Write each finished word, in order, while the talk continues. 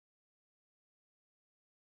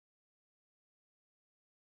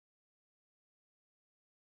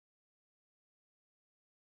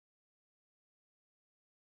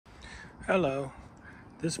Hello,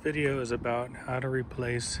 this video is about how to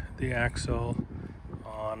replace the axle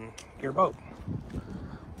on your boat.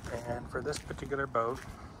 And for this particular boat,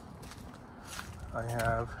 I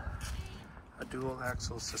have a dual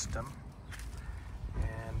axle system.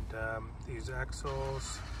 And these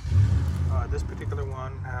axles, this particular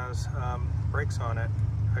one has brakes on it,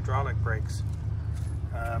 hydraulic brakes.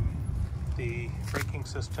 The braking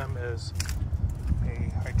system is a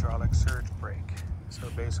hydraulic surge brake. So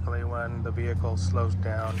basically when the vehicle slows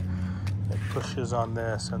down, it pushes on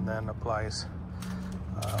this and then applies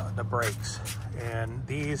the brakes. And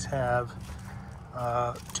these have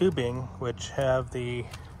tubing which have the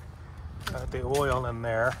oil in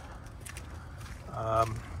there.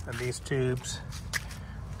 And these tubes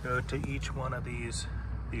go to each one of these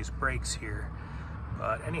brakes here.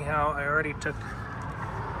 But anyhow, I already took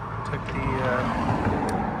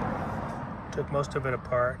most of it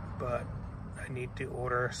apart, but I need to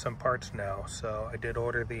order some parts now. So I did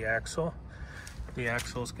order the axle. The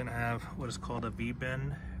axle is going to have what is called a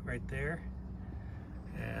V-bend right there,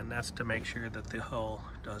 and that's to make sure that the hull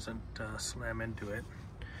doesn't slam into it.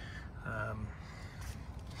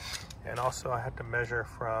 And also I had to measure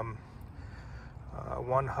from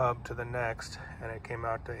one hub to the next, and it came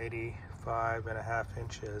out to 85.5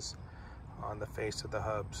 inches on the face of the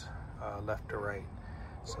hubs, left to right.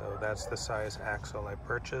 So that's the size axle I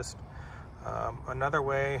purchased. Another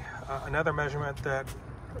measurement that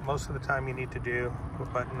most of the time you need to do,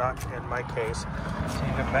 but not in my case, is you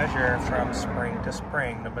need to measure from spring to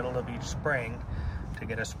spring, the middle of each spring, to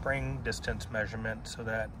get a spring distance measurement, so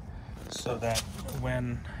that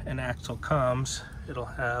when an axle comes, it'll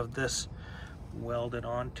have this welded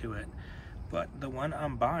onto it. But the one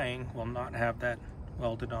I'm buying will not have that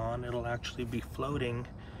welded on. It'll actually be floating,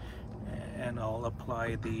 and I'll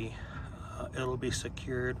apply the it'll be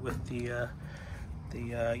secured with the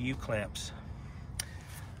U-clamps.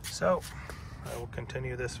 So I will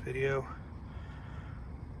continue this video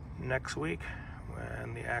next week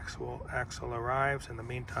when the axle arrives. In the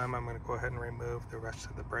meantime, I'm going to go ahead and remove the rest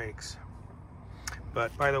of the brakes.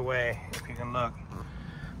 But by the way, if you can look,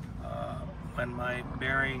 when my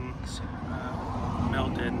bearings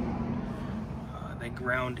melted, they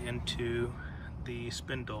ground into the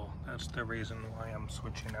spindle. That's the reason why I'm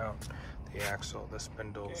switching out the axle. The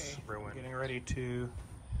spindle's ruined. Getting ready to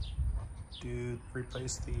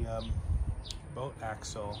replace the boat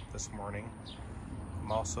axle this morning.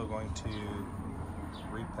 I'm also going to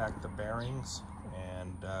repack the bearings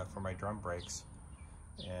and for my drum brakes,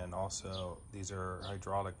 and also these are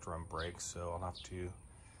hydraulic drum brakes, so I'll have to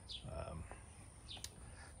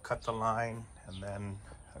cut the line, and then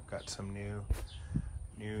I've got some new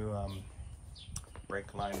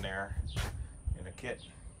brake line there in a kit.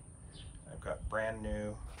 I've got brand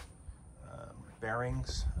new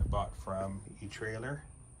bearings I bought from eTrailer,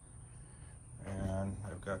 and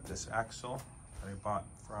I've got this axle that I bought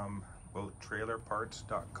from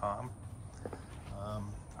boattrailerparts.com.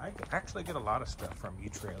 I actually get a lot of stuff from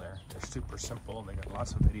eTrailer. They're super simple. They got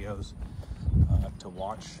lots of videos to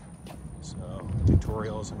watch, so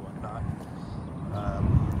tutorials and whatnot.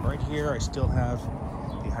 Right here I still have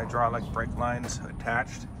the hydraulic brake lines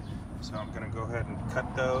attached, so I'm going to go ahead and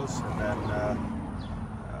cut those and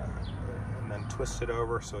then twist it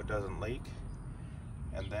over so it doesn't leak.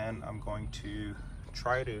 And then I'm going to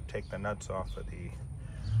try to take the nuts off of the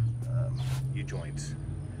U-joints.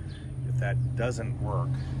 If that doesn't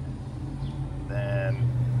work, then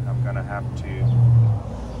I'm going to have to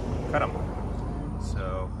cut them.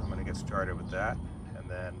 So I'm going to get started with that, and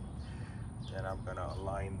then I'm going to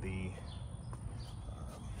align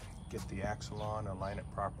get the axle on, align it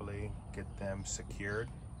properly, get them secured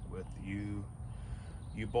with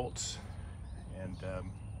U-bolts, and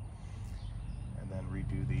then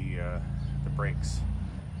redo the brakes.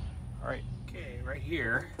 All right, okay, right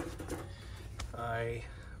here I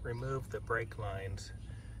removed the brake lines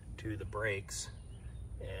to the brakes,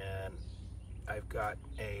 and I've got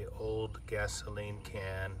a old gasoline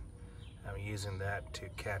can. I'm using that to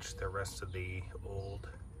catch the rest of the old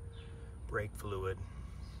brake fluid,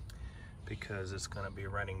 because it's going to be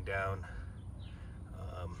running down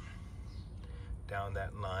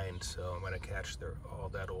that line. So I'm going to catch all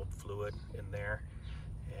that old fluid in there,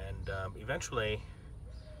 and eventually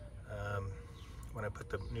when I put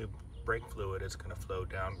the new brake fluid, it's going to flow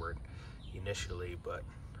downward initially. But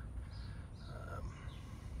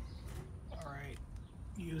all right,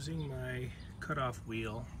 using my cutoff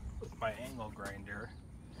wheel with my angle grinder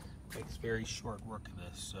makes very short work of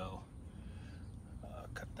this, so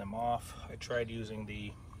cut them off. I tried using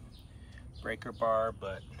the breaker bar,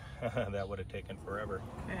 but that would have taken forever.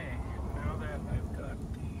 Okay, now that I've got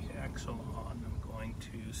the axle on, I'm going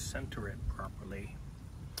to center it properly,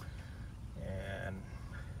 and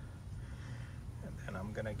then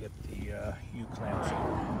I'm gonna get the U-clamps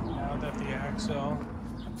on. Now that the axle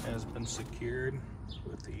has been secured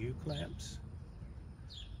with the U-clamps,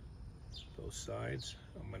 both sides,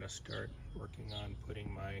 I'm gonna start working on putting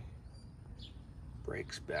my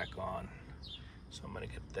brakes back on. So I'm gonna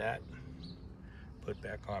get that put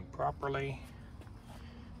back on properly,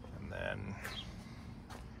 and then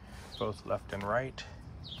both left and right,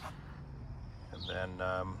 and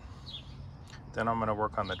then I'm gonna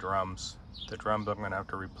work on the drums. The drums, I'm gonna have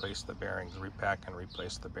to replace the bearings, repack and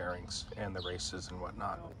replace the bearings and the races and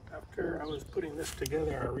whatnot. After I was putting this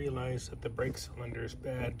together, I realized that the brake cylinder is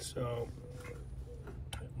bad, so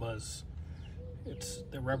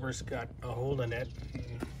the rubber's got a hole in it,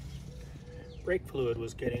 and brake fluid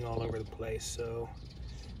was getting all over the place. So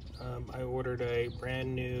I ordered a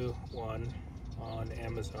brand new one on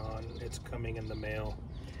Amazon. It's coming in the mail,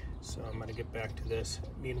 so I'm gonna get back to this.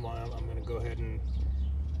 Meanwhile, I'm gonna go ahead and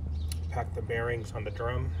pack the bearings on the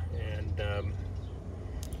drum and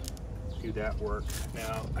do that work.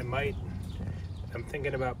 Now I'm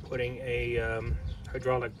thinking about putting a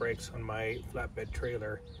hydraulic brakes on my flatbed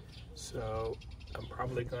trailer, so I'm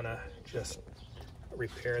probably gonna just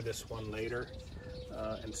repair this one later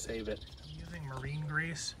and save it. I'm using marine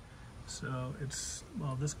grease, so this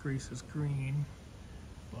grease is green,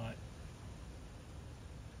 but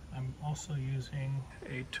I'm also using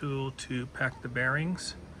a tool to pack the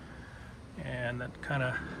bearings, and that kind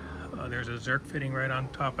of there's a Zerk fitting right on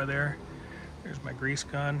top of there. There's my grease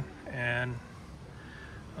gun, and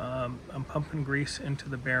I'm pumping grease into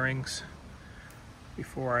the bearings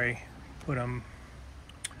before I put them.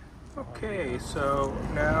 Okay, so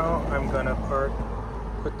now I'm gonna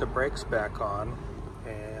put the brakes back on,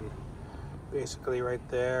 and basically right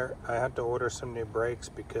there I had to order some new brakes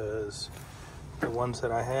because the ones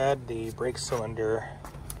that I had, the brake cylinder,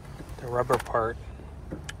 the rubber part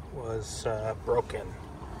was broken,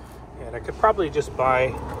 and I could probably just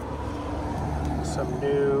buy some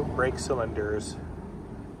new brake cylinders,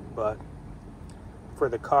 but for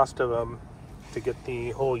the cost of them to get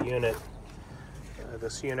the whole unit,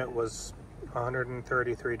 this unit was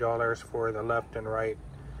 $133 for the left and right,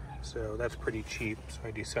 so that's pretty cheap. So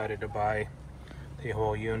I decided to buy the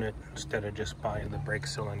whole unit instead of just buying the brake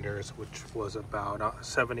cylinders, which was about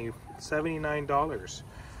 $79.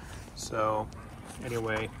 So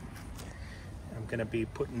anyway, I'm gonna be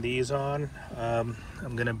putting these on.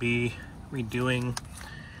 I'm gonna be redoing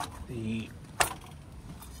the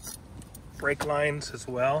brake lines as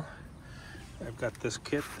well. I've got this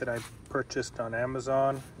kit that I purchased on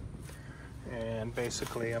Amazon, and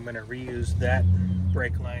basically I'm gonna reuse that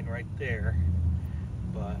brake line right there,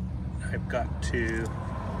 but I've got to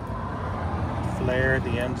flare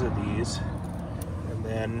the ends of these and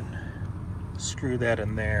then screw that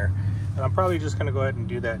in there. And I'm probably just gonna go ahead and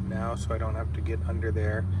do that now so I don't have to get under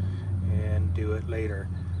there and do it later.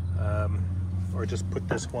 Or just put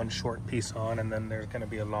this one short piece on, and then there's gonna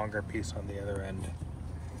be a longer piece on the other end.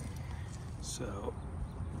 So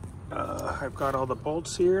I've got all the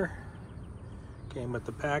bolts here, came with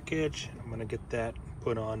the package. I'm gonna get that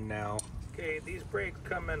put on now. Okay, these brakes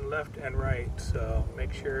come in left and right, so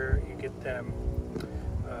make sure you get them.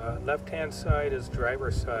 Left hand side is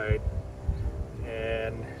driver's side,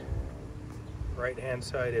 and right hand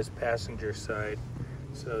side is passenger side.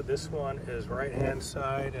 So this one is right hand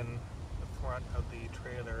side, and the front of the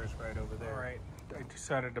trailer is right over there. All right, I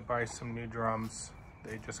decided to buy some new drums.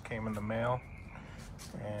 They just came in the mail,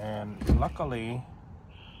 and luckily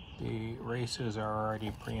the races are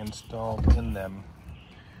already pre-installed in them.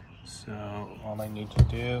 So all I need to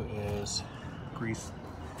do is grease.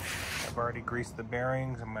 I've already greased the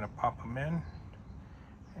bearings. I'm going to pop them in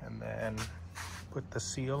and then put the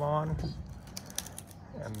seal on,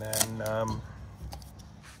 and then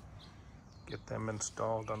get them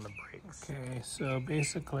installed on the brakes. Okay, so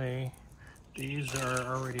basically these are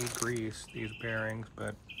already greased, these bearings,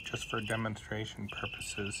 but just for demonstration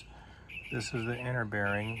purposes, this is the inner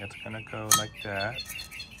bearing. It's going to go like that.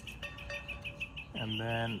 And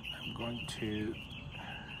then I'm going to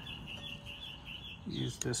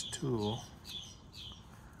use this tool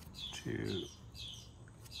to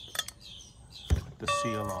put the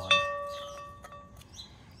seal on.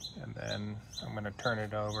 And then I'm going to turn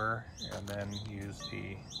it over and then use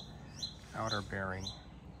the outer bearing.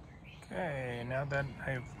 Okay, now that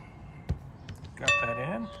I've got that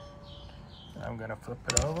in, I'm going to flip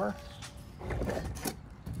it over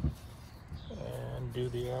and do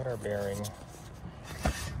the outer bearing.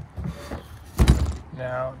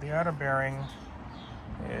 Now the outer bearing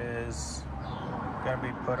is going to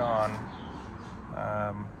be put on.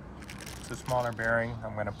 It's a smaller bearing.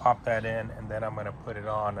 I'm going to pop that in, and then I'm going to put it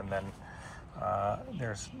on, and then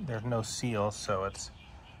there's no seal, so it's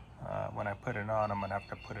when I put it on, I'm going to have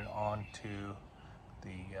to put it onto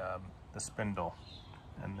the spindle,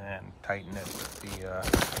 and then tighten it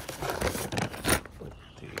with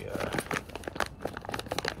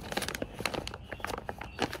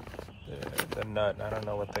the nut. I don't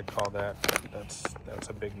know what they call that. That's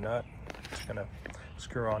a big nut. It's gonna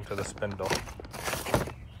screw onto the spindle.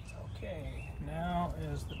 Okay, now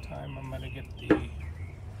is the time I'm gonna get the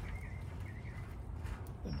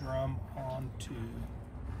drum onto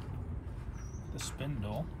the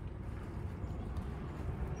spindle.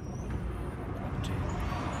 Take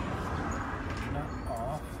the nut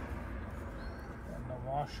off and the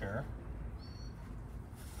washer.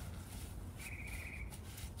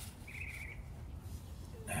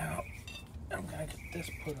 Now I'm gonna get this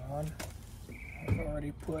put on. I've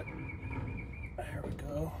already put, there we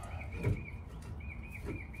go.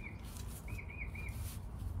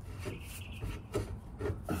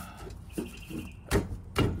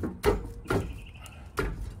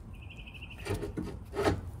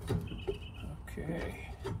 Okay,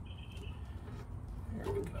 here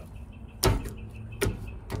we go.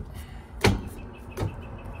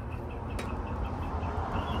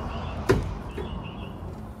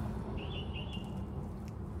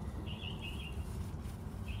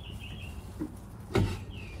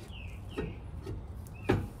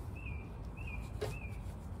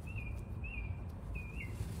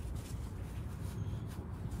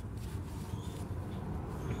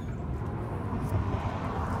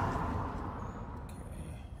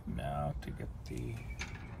 To get the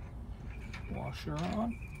washer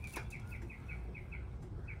on,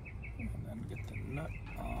 and then get the nut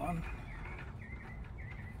on.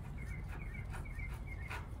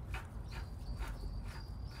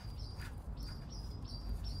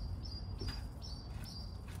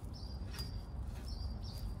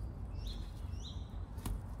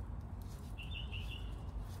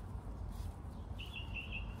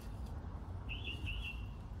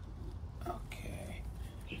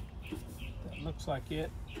 Looks like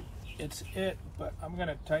it's it, but I'm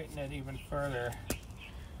gonna tighten it even further,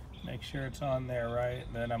 make sure it's on there right,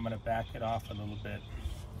 and then I'm gonna back it off a little bit.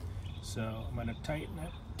 So I'm gonna tighten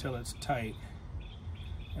it till it's tight,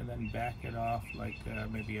 and then back it off like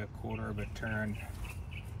maybe a quarter of a turn.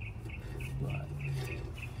 But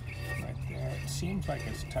right there, it seems like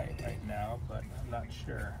it's tight right now, but I'm not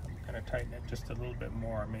sure. I'm gonna tighten it just a little bit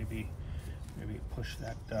more, maybe push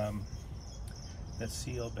that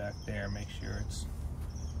seal back there, make sure it's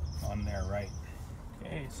on there right.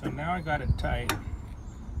 Okay, so now I got it tight.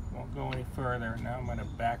 Won't go any further. Now I'm going to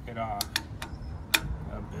back it off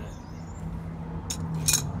a bit.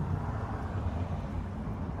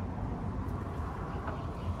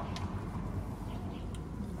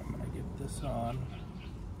 I'm going to get this on.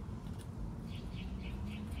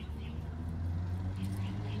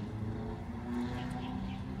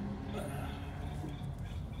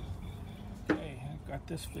 Got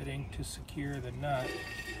this fitting to secure the nut.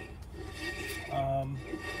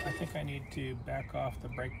 I think I need to back off the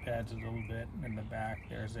brake pads a little bit in the back.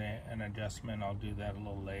 There's an adjustment. I'll do that a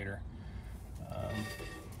little later.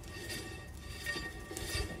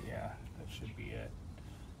 Yeah, that should be it.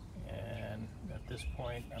 And at this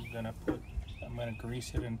point, I'm gonna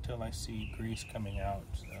grease it until I see grease coming out.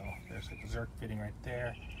 So there's a Zerk fitting right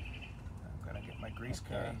there. I'm gonna get my grease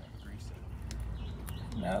gun and grease it.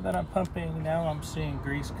 Now that I'm pumping, now I'm seeing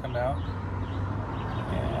grease come out,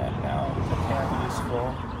 and now the tank is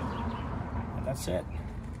full, and that's it.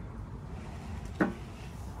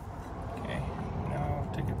 Okay,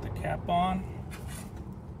 now to get the cap on.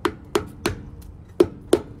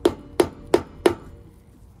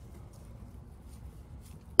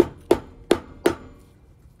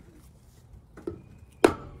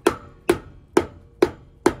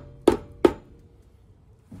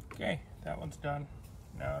 Okay, that one's done.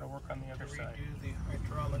 Now to work on the other side. Redo the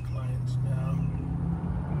hydraulic lines now.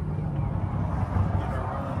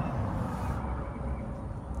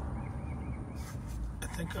 I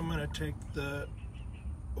think I'm going to take the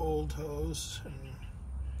old hose and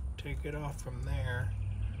take it off from there,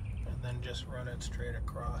 and then just run it straight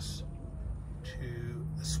across to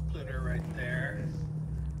the splitter right there, and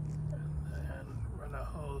then run a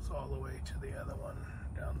hose all the way to the other one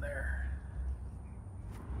down there.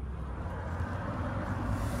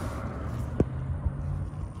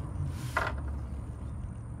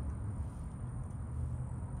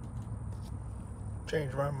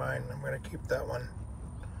 Changed my mind. I'm going to keep that one.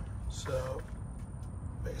 So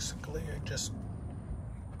basically I just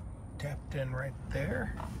tapped in right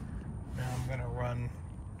there. Now I'm gonna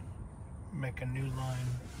make a new line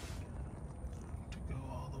to go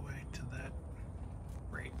all the way to that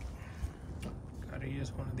brake. Gotta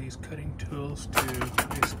use one of these cutting tools to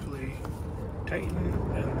basically tighten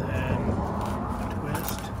and then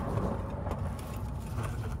twist,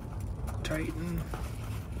 tighten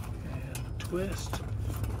and twist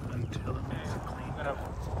until it makes it clean. I'm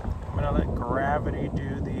gonna let gravity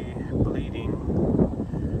do the bleeding.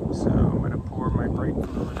 So I'm gonna pour my brake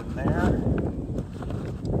fluid in there, and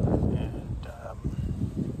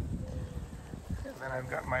then I've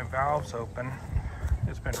got my valves open.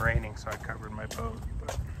 It's been raining, so I covered my boat,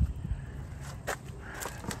 but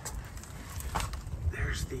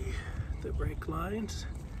there's the brake lines,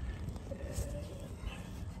 and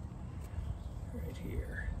right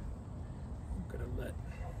here, I'm gonna let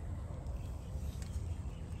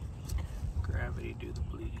gravity do the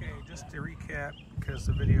bleeding. Okay, just to recap, because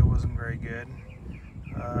the video wasn't very good,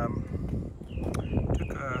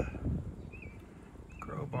 took a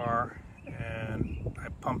crowbar and I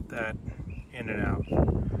pumped that in and out.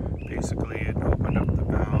 Basically, it opened up the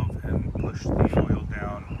valve and pushed the oil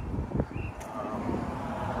down.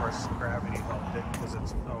 Of course, gravity helped it because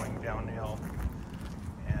it's flowing downhill.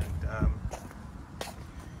 And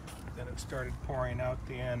then it started pouring out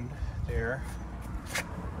the end there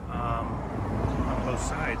on both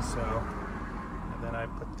sides. So, and then I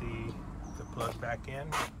put the plug back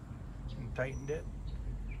in and tightened it,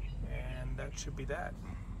 and that should be that.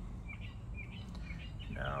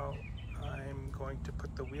 Now I'm going to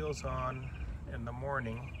put the wheels on in the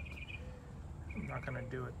morning. I'm not going to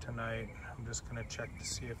do it tonight. I'm just going to check to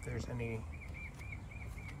see if there's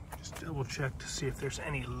just double check to see if there's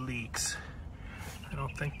any leaks. I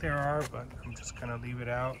don't think there are, but I'm just going to leave it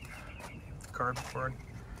out, leave the cardboard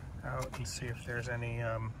out, and see if there's any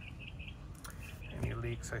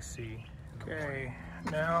leaks I see. Okay,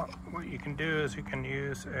 now what you can do is you can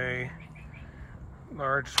use a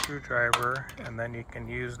large screwdriver, and then you can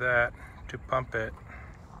use that to pump it.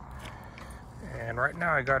 And right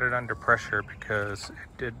now I got it under pressure because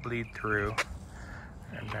it did bleed through.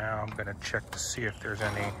 And now I'm going to check to see if there's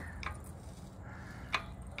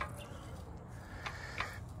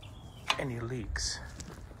any leaks.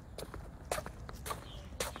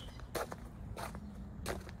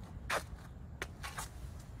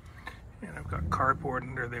 And I've got cardboard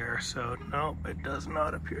under there, so no, it does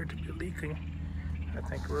not appear to be leaking. I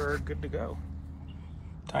think we're good to go.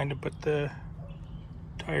 Time to put the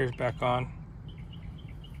tires back on.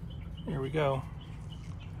 Here we go.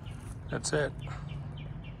 That's it.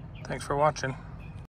 Thanks for watching.